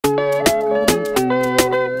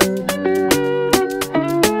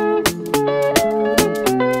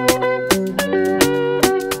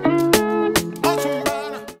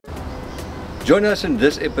Join us in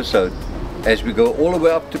this episode as we go all the way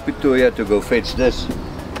up to Pretoria to go fetch this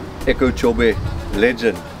Echo Chobe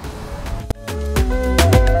Legend.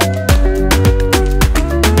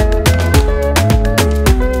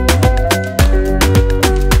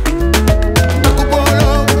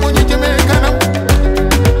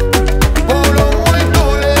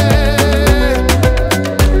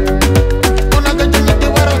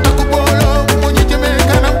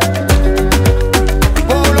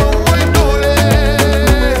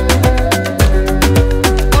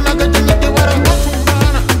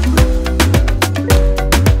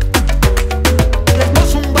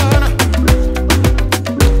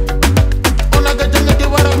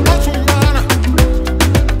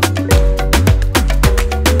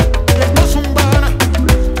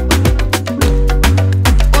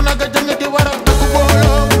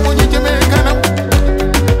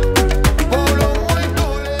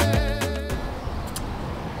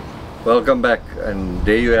 Welcome back, and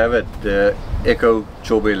there you have it, the Echo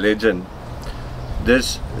Chobe Legend.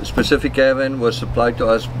 This specific caravan was supplied to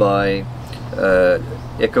us by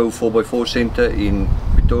Echo 4x4 Center in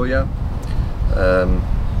Pretoria,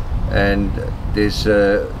 and there's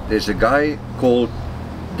a guy called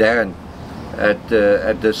Darren at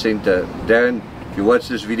the center. Darren, if you watch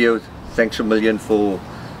this video, thanks a million for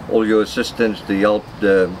all your assistance, the help,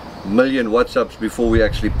 the million WhatsApps before we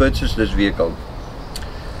actually purchased this vehicle.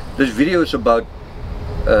 This video is about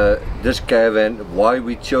this caravan, why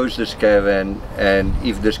we chose this caravan, and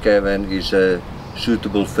if this caravan is a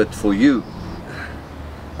suitable fit for you.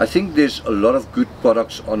 I think there's a lot of good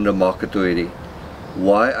products on the market already.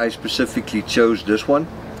 Why I specifically chose this one?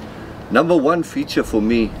 Number one feature for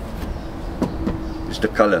me is the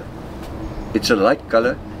color. It's a light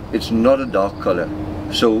color, it's not a dark color.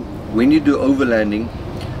 So when you do overlanding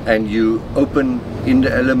and you open in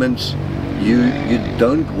the elements, you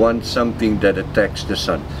don't want something that attacks the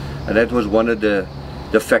sun, and that was one of the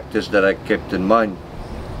factors that I kept in mind.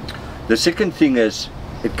 The second thing is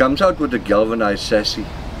it comes out with a galvanized chassis,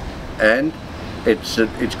 and it's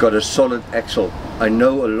got a solid axle. I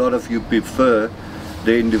know a lot of you prefer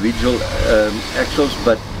the individual axles,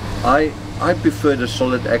 but I prefer the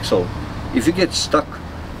solid axle. If you get stuck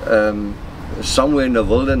somewhere in the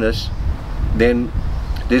wilderness, then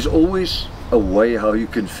there's always a way how you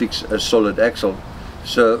can fix a solid axle.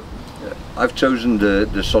 So I've chosen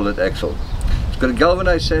the solid axle. It's got a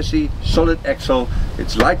galvanized chassis, solid axle,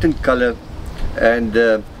 it's light in color, and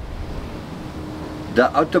the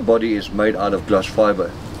outer body is made out of glass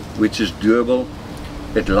fiber, which is durable.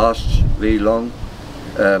 It lasts very long.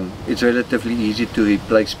 It's relatively easy to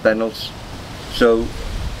replace panels. So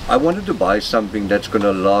I wanted to buy something that's going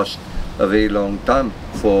to last a very long time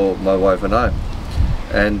for my wife and I.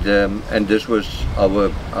 And this was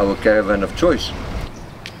our caravan of choice.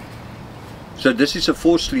 So this is a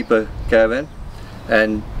 4-sleeper caravan,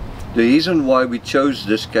 and the reason why we chose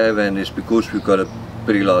this caravan is because we've got a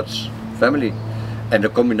pretty large family, and the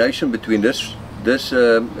combination between this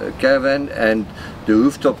caravan and the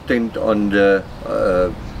rooftop tent on the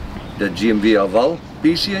GMV Aval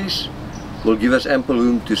P-Series will give us ample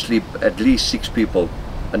room to sleep at least 6 people,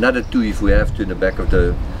 another 2 if we have to in the back of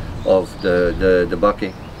the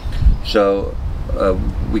bakkie. So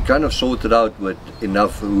we kind of sorted out with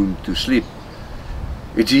enough room to sleep.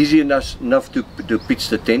 It's easy enough to pitch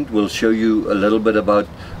the tent. We'll show you a little bit about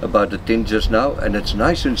the tent just now, and it's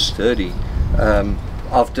nice and sturdy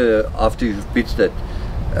after you've pitched it.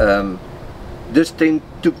 This tent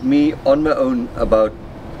took me on my own about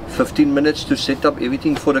 15 minutes to set up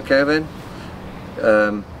everything for the caravan.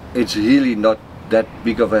 It's really not that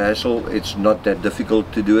big of a hassle. It's not that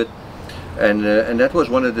difficult to do it, and that was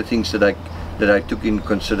one of the things that I took in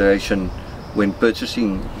consideration when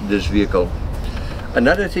purchasing this vehicle.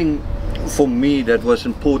 Another thing for me that was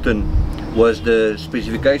important was the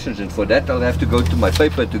specifications, and for that I'll have to go to my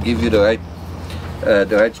paper to give you the right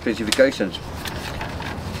specifications.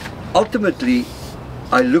 Ultimately,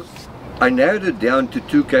 I narrowed it down to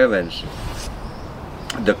 2 caravans,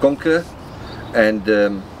 the Conqueror and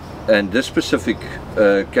this specific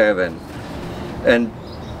caravan. And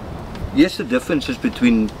yes, the difference is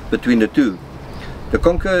between the two. The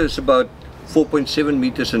Conqueror is about 4.7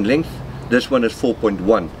 meters in length. This one is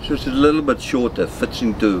 4.1, so it's a little bit shorter, fits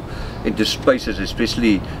into spaces,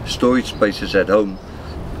 especially storage spaces at home.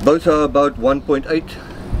 Both are about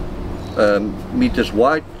 1.8 meters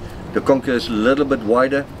wide. The Conqueror is a little bit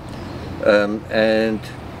wider, and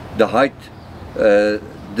the height,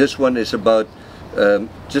 this one is about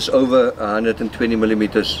just over 120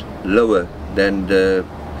 millimeters lower than the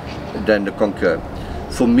Conqueror.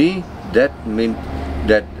 For me, that meant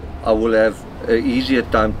that I will have an easier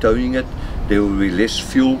time towing it. there will be less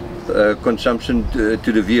fuel consumption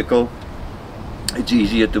to the vehicle. It's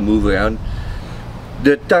easier to move around.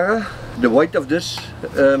 The Tara, the weight of this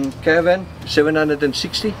caravan,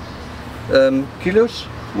 760 kilos,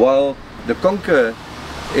 while the Conqueror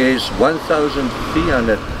is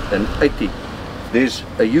 1,380. There's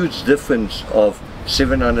a huge difference of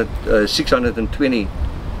 620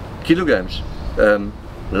 kilograms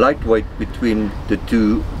lightweight between the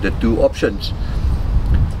two options.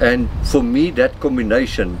 And for me, that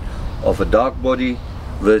combination of a dark body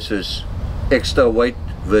versus extra weight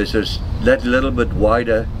versus that little bit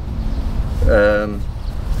wider,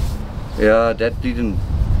 yeah, that didn't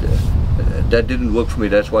work for me.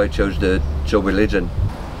 That's why I chose the Chobe Legend.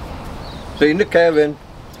 So in the caravan,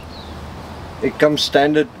 it comes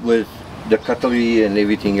standard with the cutlery and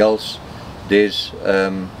everything else. There's a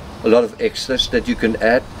lot of extras that you can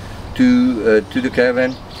add to the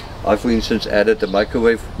caravan. I, for instance, added a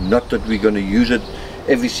microwave. Not that we're going to use it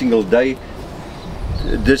every single day.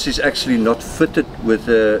 This is actually not fitted with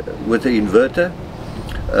the inverter.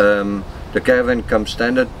 The caravan comes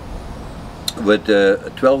standard with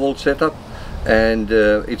a 12-volt setup, and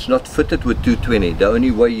it's not fitted with 220. The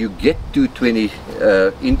only way you get 220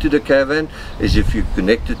 into the caravan is if you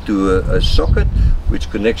connect it to a socket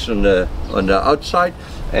which connects on the outside,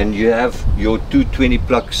 and you have your 220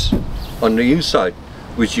 plugs on the inside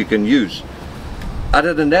which you can use.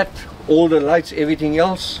 Other than that, all the lights, everything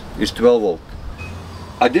else is 12 volt.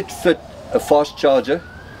 I did fit a fast charger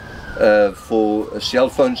for cell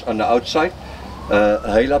phones on the outside,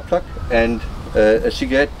 a Halo plug, and a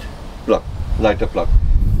cigarette plug, lighter plug.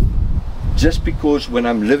 Just because when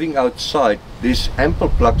I'm living outside, there's ample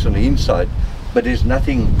plugs on the inside, but there's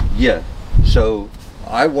nothing here. So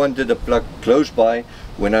I wanted a plug close by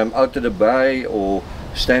when I'm out at the bay or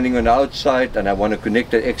standing on the outside and I want to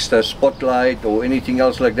connect an extra spotlight or anything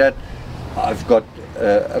else like that. I've got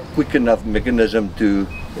a quick enough mechanism to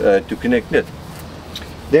connect it.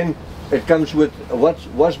 Then it comes with a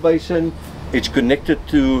wash basin. It's connected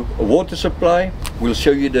to a water supply. We'll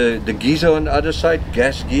show you the geyser on the other side.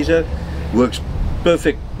 Gas geyser works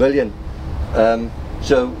perfect, brilliant.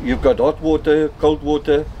 So you've got hot water, cold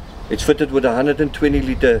water. It's fitted with a 120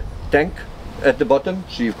 liter tank at the bottom,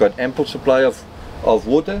 so you've got ample supply of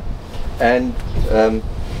water. And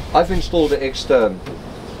I've installed the extra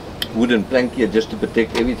wooden plank here just to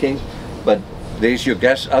protect everything, but there's your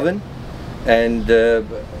gas oven, and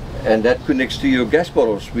that connects to your gas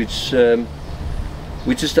bottles, which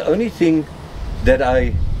is the only thing that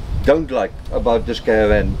I don't like about this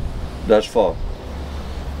caravan thus far.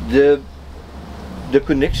 The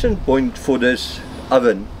connection point for this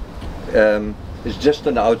oven is just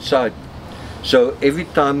on the outside, so every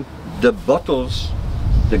time the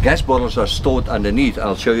gas bottles are stored underneath.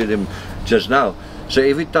 I'll show you them just now. So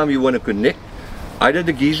every time you want to connect either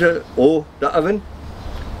the geyser or the oven,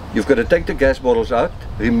 you've got to take the gas bottles out,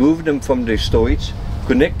 remove them from the storage,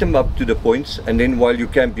 connect them up to the points, and then while you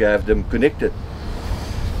camp you have them connected.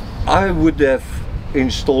 I would have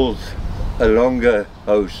installed a longer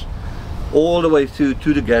hose all the way through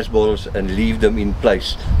to the gas bottles and leave them in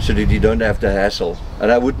place so that you don't have the hassle, and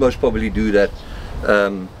I would most probably do that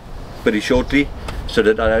pretty shortly so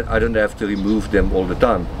that I don't have to remove them all the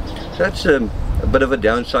time. So that's a bit of a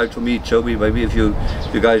downside for me, Chobe. Maybe if you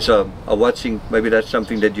guys are watching, maybe that's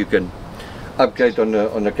something that you can upgrade on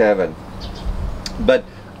the caravan. But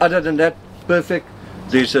other than that, perfect.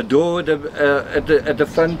 There's a door at the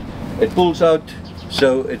front. It pulls out,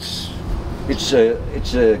 so it's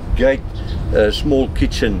a great small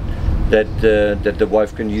kitchen that the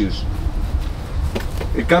wife can use.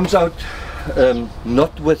 It comes out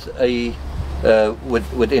not with a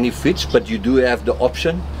with any fridge, but you do have the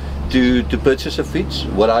option to purchase a fridge.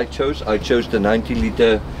 What I chose the 90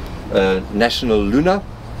 liter National Luna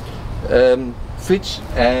fridge,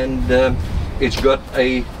 and it's got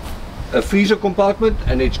a freezer compartment,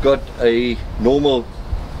 and it's got a normal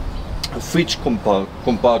fridge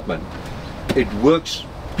compartment. It works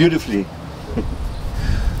beautifully.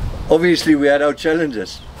 Obviously we had our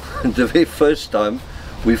challenges. The very first time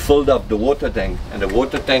we filled up the water tank, and the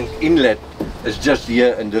water tank inlet is just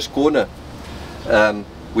here in this corner.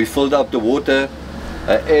 We filled up the water,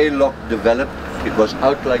 airlock developed, it was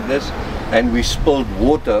out like this, and we spilled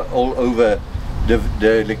water all over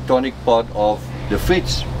the electronic part of the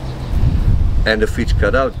fridge, and the fridge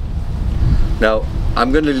cut out. Now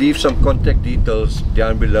I'm going to leave some contact details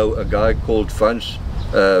down below. A guy called Frans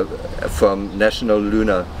from National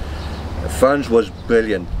Luna. Frans was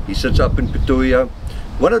brilliant. He sits up in Pretoria.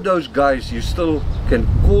 One of those guys you still can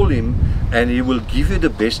call him and he will give you the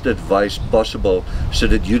best advice possible so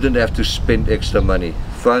that you don't have to spend extra money.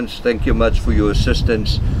 Frans, thank you much for your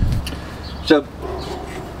assistance. So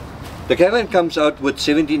the Caravan comes out with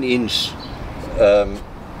 17-inch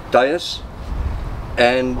tires,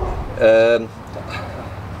 and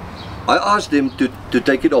I asked them to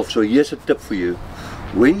take it off. So here's a tip for you.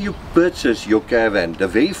 When you purchase your Caravan, the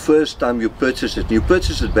very first time you purchase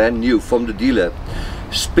it brand new from the dealer,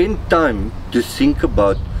 spend time to think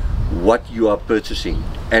about what you are purchasing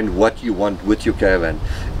and what you want with your Caravan.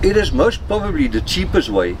 It is most probably the cheapest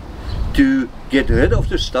way to get rid of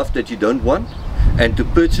the stuff that you don't want and to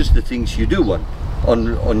purchase the things you do want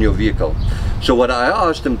on your vehicle. So what I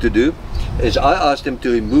asked them to do is I asked them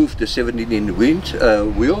to remove the 17-inch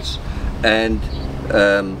wheels, and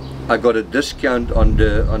I got a discount on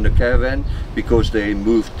the Caravan because they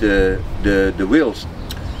removed the wheels.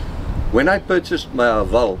 When I purchased my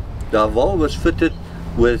Haval, the Haval was fitted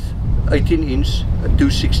with 18-inch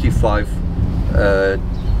 265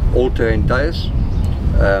 all-terrain tires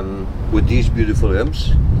with these beautiful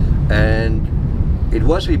rims, and it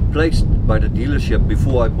was replaced by the dealership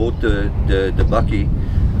before I bought the bakkie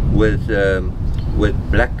with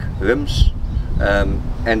black rims,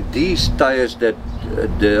 and these tires that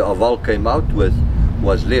the Haval came out with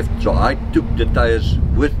was left. So I took the tires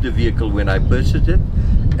with the vehicle when I purchased it,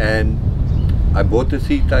 and I bought the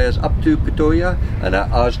 3 tires up to Pretoria, and I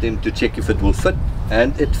asked them to check if it will fit,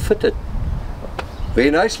 and it fitted very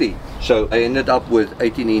nicely. So I ended up with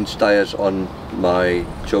 18-inch tires on my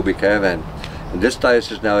Chobe Caravan, and this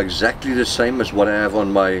tires is now exactly the same as what I have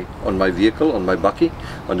on my vehicle, on my bakkie,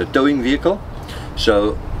 on the towing vehicle.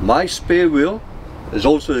 So my spare wheel is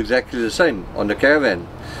also exactly the same on the Caravan,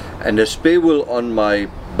 and the spare wheel on my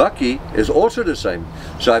bakkie is also the same.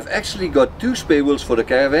 So I've actually got 2 spare wheels for the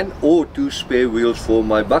Caravan or 2 spare wheels for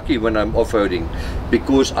my bakkie when I'm off-roading,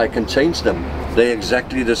 because I can change them. They're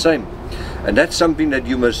exactly the same, and that's something that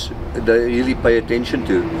you must really pay attention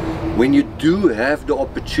to. When you do have the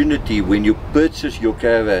opportunity, when you purchase your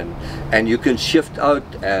Caravan and you can shift out,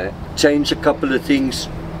 change a couple of things,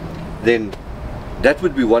 then that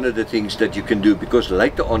would be one of the things that you can do, because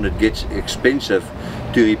later on it gets expensive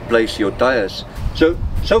to replace your tires. So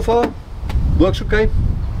far works okay.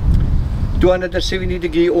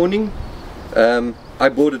 270-degree awning. I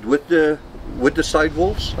bought it with the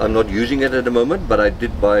sidewalls. I'm not using it at the moment, but I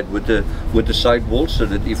did buy it with the sidewalls, so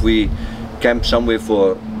that if we camp somewhere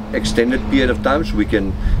for extended period of times, we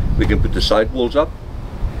can put the sidewalls up.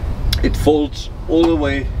 It folds all the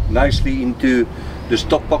way nicely into the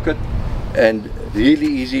stock pocket, and really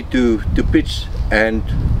easy to pitch, and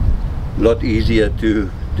a lot easier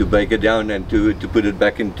to break it down and to put it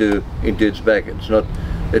back into its bag.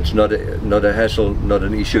 It's not a hassle, not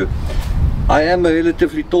an issue. I am a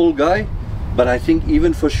relatively tall guy, but I think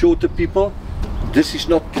even for shorter people, this is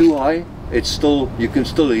not too high. It's still, you can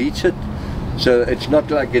still reach it. So it's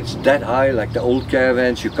not like it's that high like the old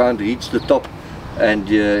Caravans. You can't reach the top, and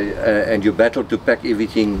you battle to pack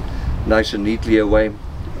everything nice and neatly away.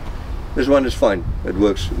 This one is fine. It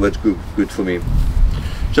works good for me.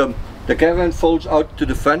 So the Caravan folds out to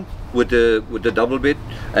the front with the double bed,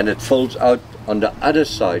 and it folds out on the other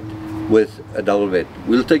side with a double bed.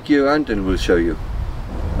 We'll take you around and we'll show you.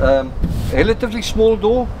 Relatively small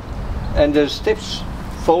door, and the steps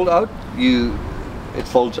fold out. It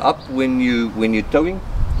folds up when you're towing,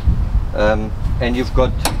 and you've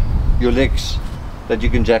got your legs that you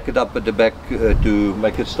can jack it up at the back to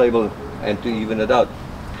make it stable and to even it out.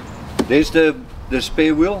 There's the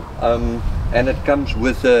spare wheel, and it comes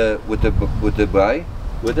with the braai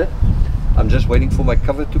with it. I'm just waiting for my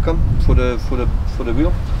cover to come for the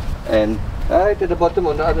wheel, and right at the bottom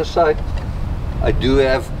on the other side, I do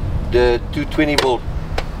have the 220-volt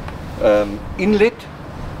inlet,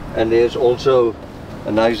 and there's also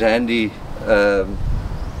a nice handy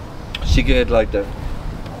cigarette lighter.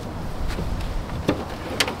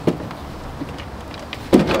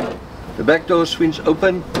 The back door swings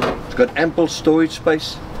open. It's got ample storage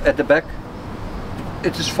space at the back.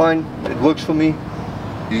 It is fine. It works for me.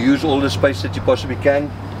 You use all the space that you possibly can.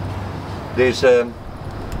 There's the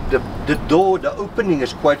door, the opening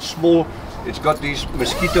is quite small. It's got these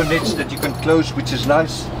mosquito nets that you can close, which is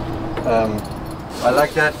nice. I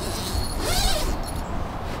like that.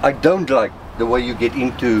 I don't like the way you get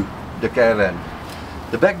into the Caravan.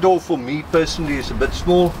 The back door for me personally is a bit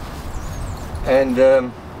small, and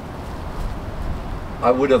I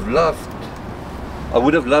would have loved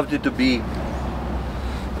it to be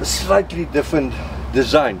a slightly different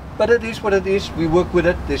design, but it is what it is. We work with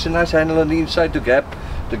it. There's a nice handle on the inside to grab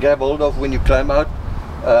hold of when you climb out,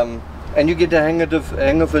 and you get the hang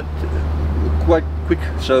of it quite quick.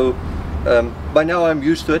 So By now I'm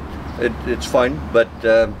used to it. It's fine, but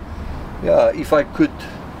yeah, if I could,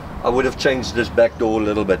 I would have changed this back door a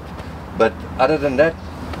little bit, but other than that,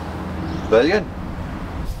 brilliant.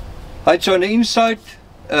 Right, so on the inside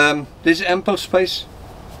there's ample space.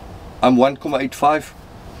 I'm 1.85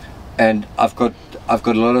 and I've got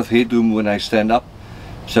a lot of headroom when I stand up,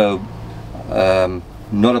 so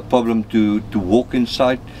not a problem to walk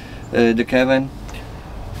inside the caravan.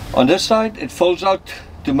 On this side it folds out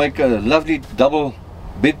to make a lovely double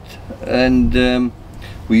bed, and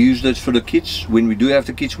we use this for the kids. When we do have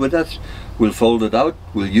the kids with us, we'll fold it out,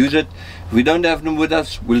 we'll use it. If we don't have them with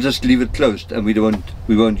us, we'll just leave it closed and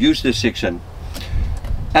we won't use this section.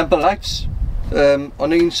 Ample lights on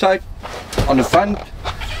the inside. On the front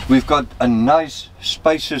we've got a nice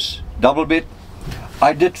spacious double bed.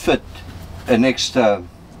 I did fit an extra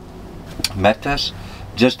mattress,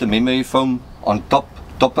 just a memory foam on top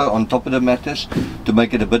of the mattress to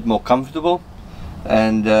make it a bit more comfortable,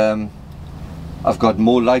 and I've got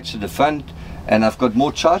more lights at the front, and I've got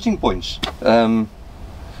more charging points in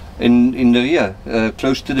the rear,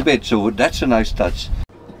 close to the bed, so that's a nice touch.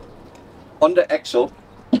 On the axle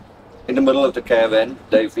in the middle of the caravan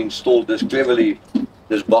they've installed this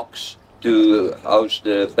box to house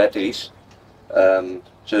the batteries.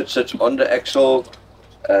 So it sits on the axle.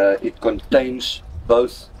 It contains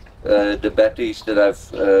both the batteries that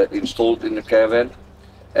I've installed in the caravan,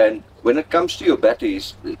 and when it comes to your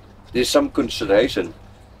batteries, there's some consideration.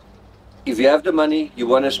 If you have the money, you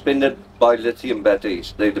want to spend it, buy lithium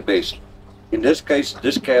batteries. They're the best. In this case,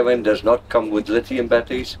 this caravan does not come with lithium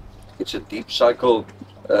batteries. It's a deep cycle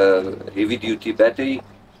heavy duty battery.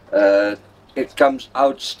 It comes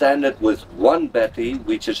out standard with one battery,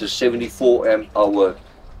 which is a 74 amp hour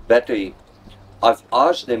battery. I've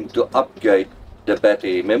asked them to upgrade the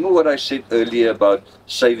battery. Remember what I said earlier about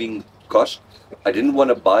saving cost? I didn't want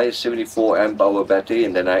to buy a 74 amp hour battery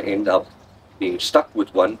and then I end up being stuck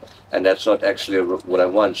with one, and that's not actually what I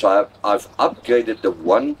want. So I've upgraded the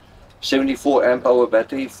one 74 amp hour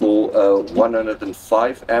battery for a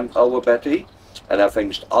 105 amp hour battery, and I've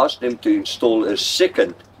asked them to install a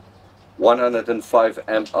second 105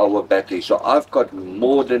 amp hour battery. So I've got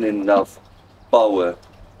more than enough power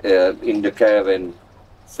in the caravan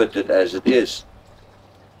fitted as it is.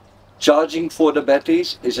 Charging for the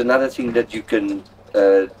batteries is another thing that you can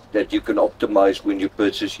optimize when you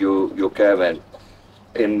purchase your caravan.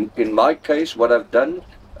 In my case, what I've done,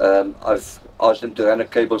 I've asked them to run a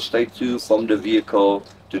cable straight through from the vehicle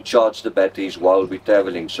to charge the batteries while we're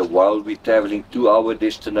traveling. So while we're traveling to our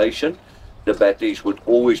destination, the batteries would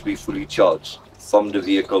always be fully charged from the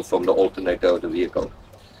vehicle, from the alternator of the vehicle.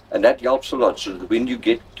 And that helps a lot, so that when you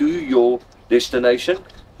get to your destination,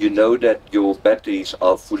 you know that your batteries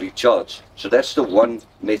are fully charged. So that's the one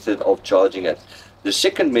method of charging it. The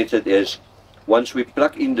second method is, once we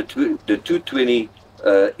plug in the 220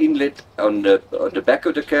 inlet on the back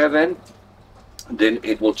of the caravan, then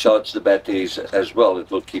it will charge the batteries as well. It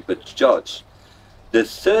will keep it charged. The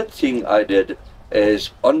third thing I did is,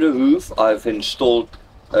 on the roof I've installed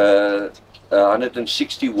a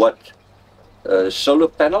 160 watt solar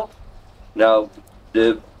panel. Now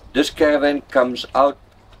this caravan comes out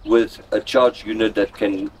with a charge unit that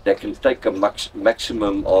can take a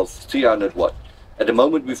maximum of 300 watt. At the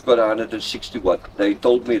moment we've got 160 watt. They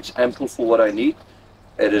told me it's ample for what I need.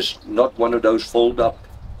 It is not one of those fold up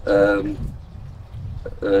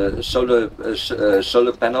solar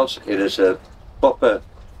panels. It is a proper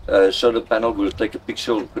solar panel. We'll take a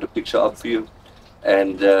picture and put a picture up for you.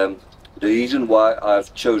 And the reason why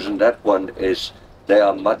I've chosen that one is they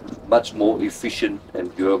are much more efficient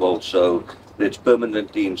and durable. So it's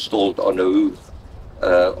permanently installed on the roof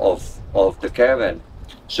of the caravan.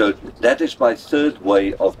 So that is my third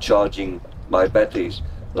way of charging my batteries.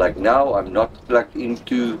 Like now, I'm not plugged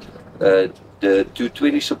into the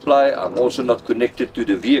 220 supply. I'm also not connected to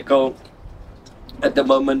the vehicle at the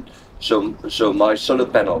moment. So my solar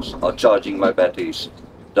panels are charging my batteries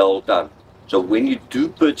the whole time. So when you do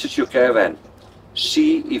purchase your caravan,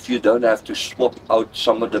 see if you don't have to swap out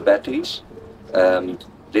some of the batteries.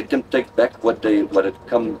 Let them take back what it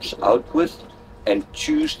comes out with, and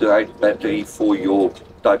choose the right battery for your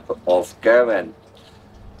type of caravan.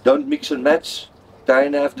 Don't mix and match. Try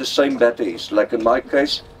and have the same batteries. Like in my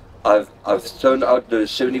case, I've thrown out the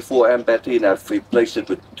 74 amp battery and I've replaced it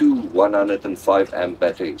with two 105 amp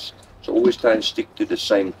batteries. So always try and stick to the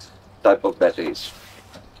same type of batteries.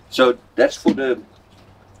 So that's for the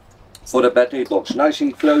battery box, nice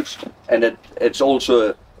enclosed, and it's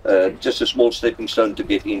also just a small stepping stone to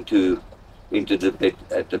get into the bed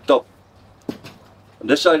at the top. On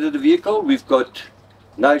this side of the vehicle we've got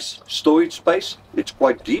nice storage space. It's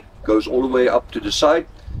quite deep. goes all the way up to the side,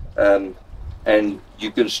 and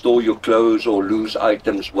you can store your clothes or loose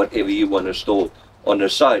items, whatever you want to store on the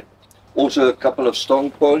side. Also a couple of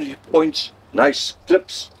strong points, nice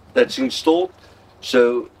clips that's installed,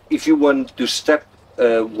 so if you want to strap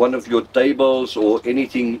one of your tables or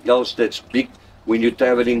anything else that's big when you're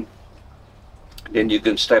traveling, then you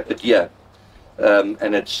can strap it here,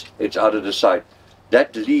 and it's out of the side.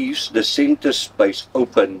 That leaves the center space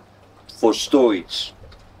open for storage.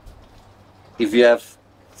 If you have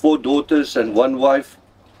 4 daughters and 1 wife,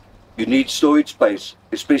 you need storage space,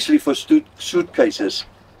 especially for suitcases,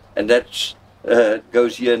 and that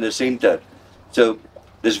goes here in the center. So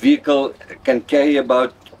this vehicle can carry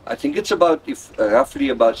about, I think it's about, roughly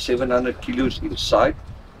about 700 kilos inside,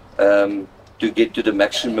 to get to the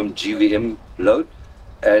maximum GVM load,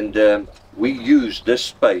 and we use this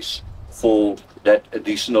space for that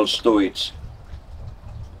additional storage,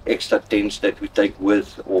 extra tents that we take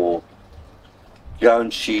with, or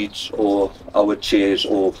ground sheets, or our chairs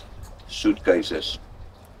or suitcases.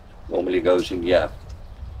 Normally goes in here.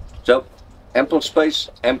 So ample space,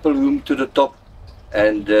 ample room to the top,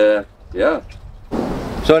 and yeah.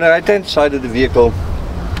 So on the right hand side of the vehicle,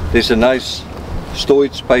 there's a nice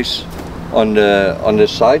storage space on the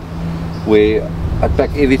side where I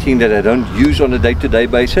pack everything that I don't use on a day-to-day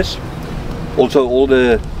basis. Also all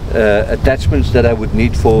the attachments that I would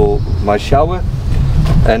need for my shower.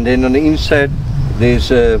 And then on the inside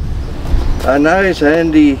there's a nice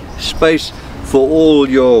handy space for all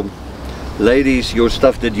your ladies, your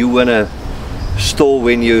stuff that you want to store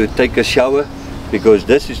when you take a shower, because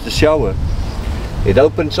this is the shower. It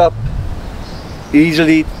opens up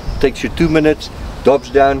easily, takes you 2 minutes, drops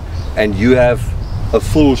down, and you have a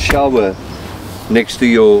full shower next to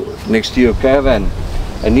your caravan.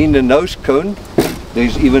 And in the nose cone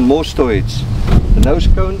there's even more storage. The nose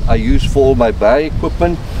cone I use for all my bar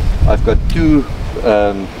equipment. I've got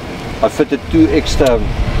I fitted 2 extra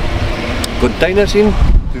containers in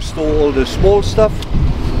to store all the small stuff,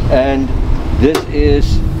 and this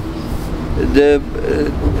is the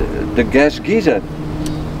gas geyser.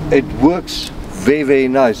 It works very, very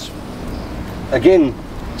nice. Again,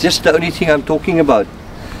 just the only thing I'm talking about,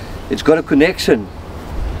 it's got a connection.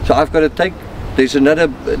 So I've got to take, there's another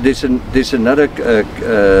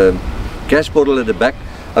gas bottle at the back.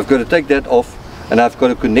 I've got to take that off, and I've got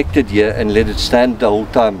to connect it here and let it stand the whole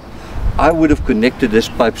time. I would have connected this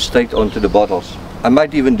pipe straight onto the bottles. I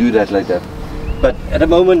might even do that later, but at the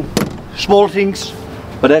moment, small things,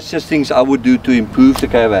 but that's just things I would do to improve the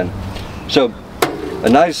caravan. So a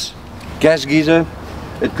nice gas geyser,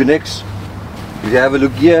 it connects. If you have a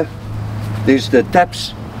look here, there's the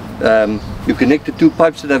taps. You connect the 2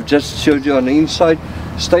 pipes that I've just showed you on the inside,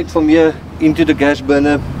 straight from here into the gas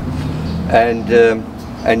burner,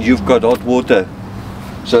 and you've got hot water.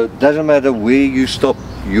 So it doesn't matter where you stop,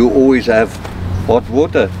 you always have hot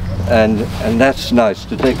water, and that's nice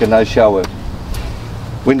to take a nice shower.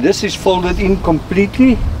 When this is folded in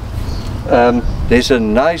completely, there's a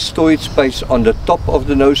nice storage space on the top of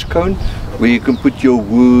the nose cone where you can put your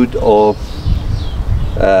wood or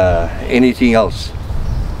anything else.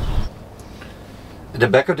 At the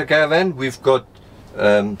back of the caravan we've got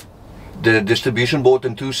the distribution board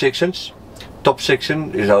in 2 sections. Top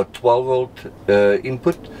section is our 12 volt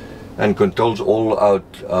input and controls all our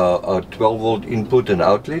 12 volt input and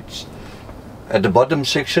outlets. At the bottom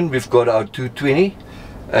section we've got our 220,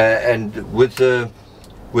 and with the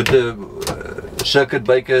circuit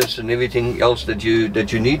breakers and everything else that you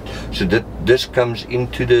need, so that this comes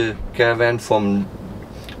into the caravan from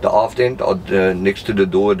the aft end, or next to the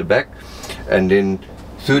door at the back, and then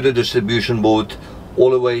through the distribution board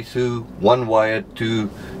all the way through one wire to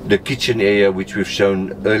the kitchen area, which we've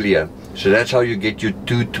shown earlier. So that's how you get your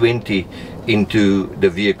 220 into the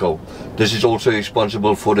vehicle. This is also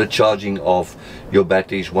responsible for the charging of your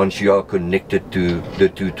batteries once you are connected to the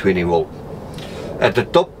 220 volt. At the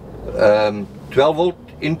top, 12 volt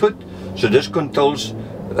input, so this controls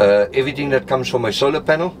everything that comes from my solar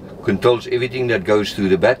panel, controls everything that goes through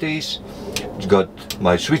the batteries. It's got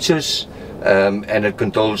my switches, and it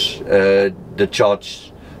controls the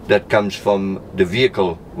charge that comes from the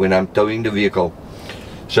vehicle when I'm towing the vehicle.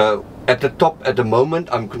 So at the top, at the moment,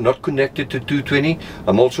 I'm not connected to 220.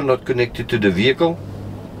 I'm also not connected to the vehicle.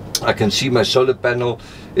 I can see my solar panel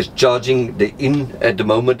is charging. The in at the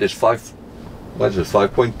moment is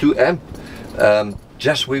 5.2 amp,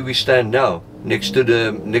 just where we stand now, next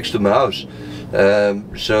to my house.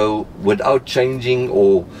 So without changing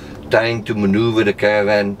or trying to maneuver the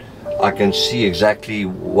caravan, I can see exactly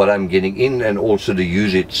what I'm getting in and also the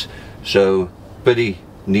usage. So pretty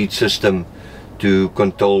neat system to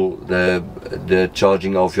control the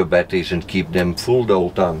charging of your batteries and keep them full the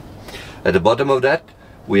whole time. At the bottom of that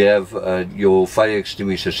we have your fire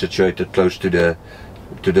extinguisher situated close to the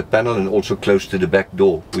panel and also close to the back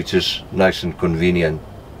door, which is nice and convenient.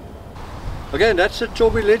 Okay, that's the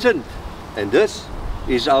Chobe Legend, and this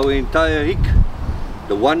is our entire rig,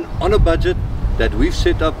 the one on a budget that we've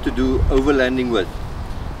set up to do overlanding with.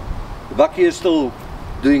 The bakkie is still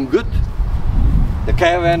doing good. The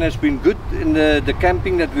caravan has been good in the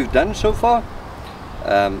camping that we've done so far.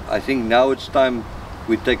 I think now it's time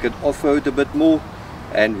we take it off-road a bit more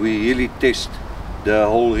and we really test the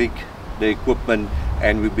whole rig, the equipment,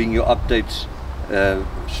 and we bring you updates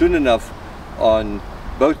soon enough on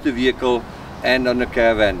both the vehicle and on the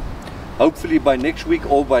caravan. Hopefully by next week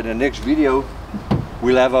or by the next video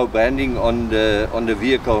we'll have our branding on the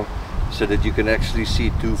vehicle, so that you can actually see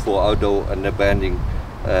 2-4 outdoor and the branding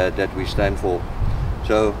that we stand for.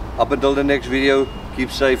 So up until the next video,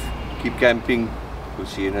 keep safe, keep camping. We'll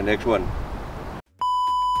see you in the next one.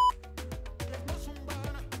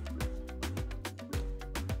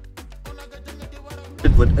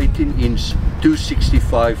 With 18-inch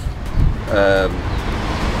 265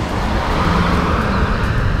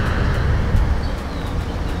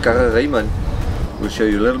 Caravan. We'll show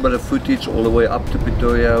you a little bit of footage all the way up to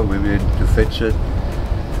Pretoria. We went to fetch it,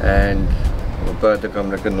 and we'll put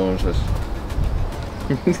come lekker nonsense.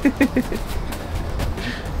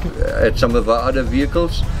 At some of our other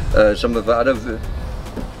vehicles, some of our other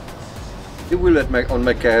wheel on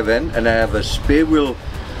my caravan, and I have a spare wheel.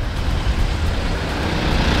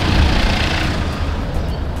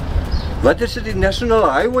 Wat is dit, die National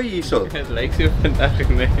Highway hierso? Het lijkt zo vandaag,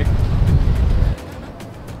 nee.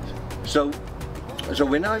 So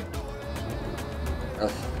when I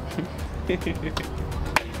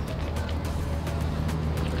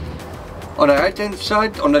on the right hand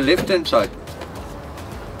side, on the left hand side,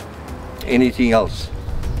 anything else?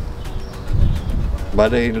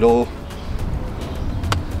 Mother-in-law,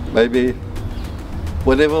 maybe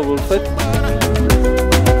whatever will fit.